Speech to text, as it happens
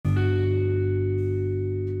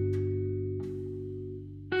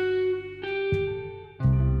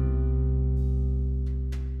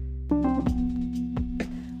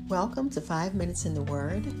Welcome to 5 Minutes in the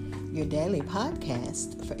Word, your daily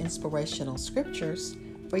podcast for inspirational scriptures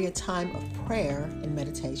for your time of prayer and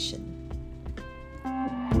meditation.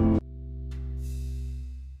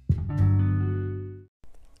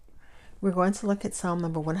 We're going to look at Psalm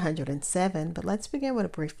number 107, but let's begin with a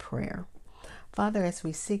brief prayer. Father, as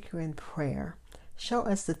we seek you in prayer, show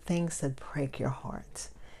us the things that break your heart.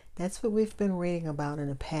 That's what we've been reading about in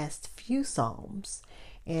the past few Psalms.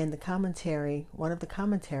 And one of the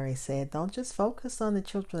commentaries said, don't just focus on the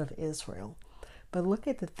children of Israel, but look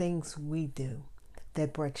at the things we do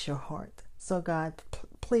that breaks your heart. So God,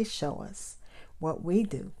 please show us what we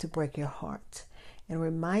do to break your heart and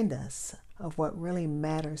remind us of what really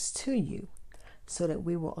matters to you so that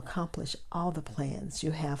we will accomplish all the plans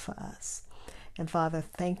you have for us. And Father,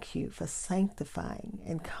 thank you for sanctifying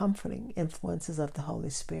and comforting influences of the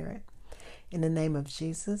Holy Spirit. In the name of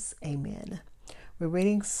Jesus, amen. We're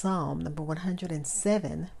reading Psalm number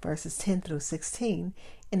 107, verses 10 through 16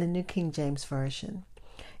 in the New King James Version.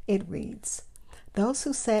 It reads, "Those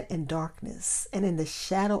who sat in darkness and in the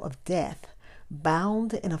shadow of death,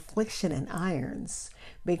 bound in affliction and irons,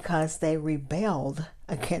 because they rebelled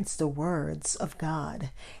against the words of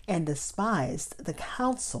God and despised the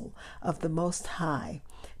counsel of the Most High.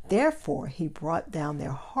 Therefore he brought down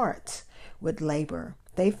their heart with labor.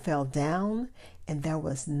 They fell down, and there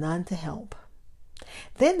was none to help.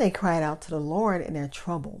 Then they cried out to the Lord in their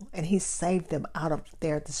trouble, and he saved them out of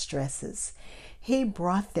their distresses. He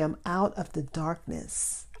brought them out of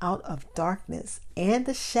darkness and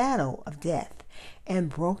the shadow of death,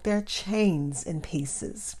 and broke their chains in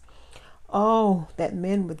pieces. Oh, that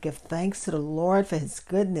men would give thanks to the Lord for his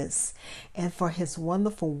goodness and for his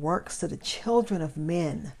wonderful works to the children of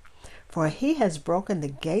men. For he has broken the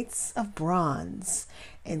gates of bronze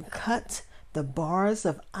and cut the bars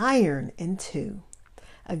of iron in two."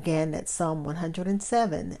 Again, that's Psalm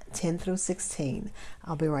 107, 10 through 16.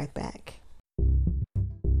 I'll be right back.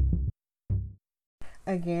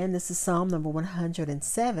 Again, this is Psalm number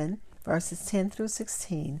 107, verses 10 through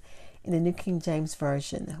 16 in the New King James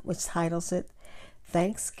Version, which titles it,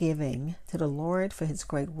 "Thanksgiving to the Lord for his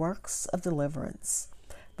great works of deliverance."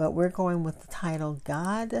 But we're going with the title,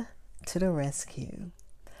 "God to the Rescue."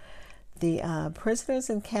 The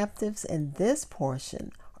prisoners and captives in this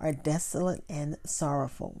portion are desolate and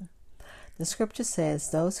sorrowful. The scripture says,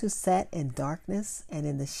 "Those who sat in darkness and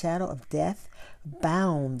in the shadow of death,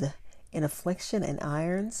 bound in affliction and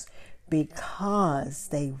irons, because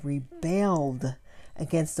they rebelled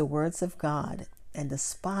against the words of God and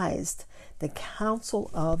despised the counsel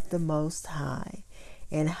of the Most High."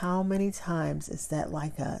 And how many times is that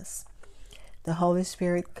like us? The Holy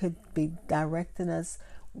Spirit could be directing us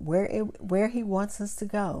where he wants us to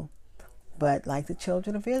go. But like the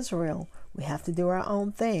children of Israel, we have to do our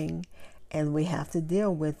own thing, and we have to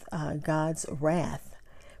deal with God's wrath.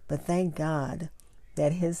 But thank God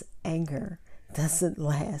that his anger doesn't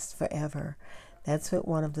last forever. That's what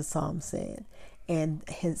one of the Psalms said. And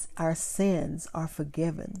our sins are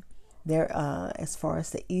forgiven. They're as far as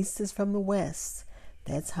the east is from the west.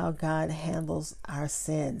 That's how God handles our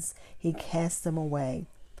sins. He casts them away.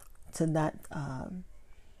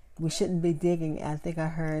 We shouldn't be digging. I think I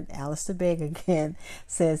heard Alistair Begg again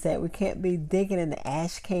says that we can't be digging in the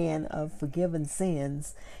ash can of forgiven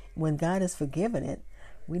sins. When God has forgiven it,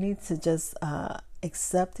 we need to just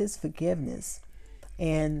accept his forgiveness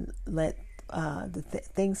and let the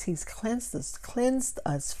things he's cleansed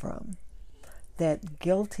us from, that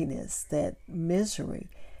guiltiness, that misery,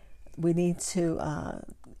 we need to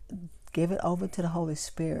give it over to the Holy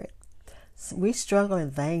Spirit. So we struggle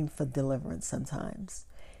in vain for deliverance sometimes.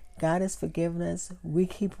 God has forgiven us. We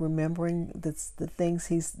keep remembering the things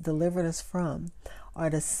he's delivered us from,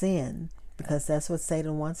 or to sin, because that's what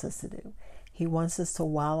Satan wants us to do. He wants us to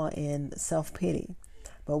wallow in self-pity.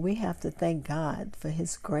 But we have to thank God for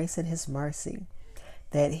his grace and his mercy,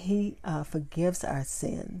 that he forgives our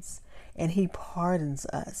sins and he pardons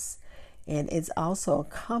us. And it's also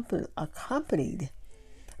accompanied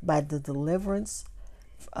by the deliverance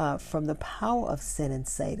from the power of sin and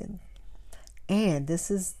Satan. And this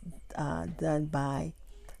is done by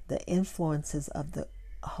the influences of the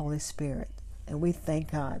Holy Spirit. And we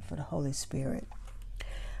thank God for the Holy Spirit.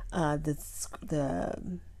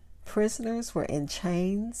 The prisoners were in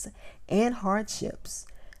chains and hardships.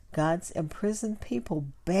 God's imprisoned people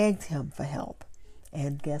begged him for help.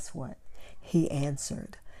 And guess what? He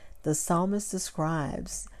answered. The psalmist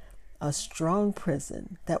describes a strong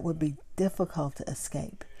prison that would be difficult to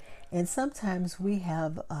escape. And sometimes we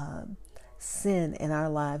have sin in our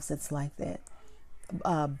lives that's like that.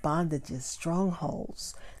 Bondages,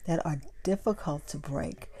 strongholds that are difficult to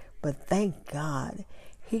break. But thank God,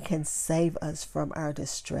 He can save us from our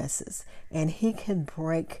distresses, and He can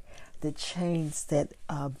break the chains that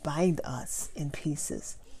bind us in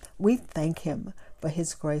pieces. We thank Him for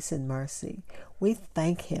His grace and mercy. We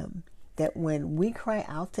thank Him that when we cry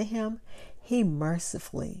out to Him, He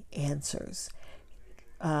mercifully answers.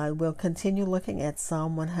 We'll continue looking at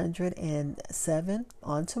Psalm 107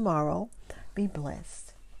 on tomorrow. Be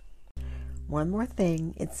blessed. One more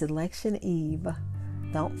thing, it's Election Eve.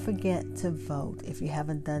 Don't forget to vote if you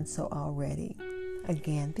haven't done so already.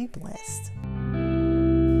 Again, be blessed.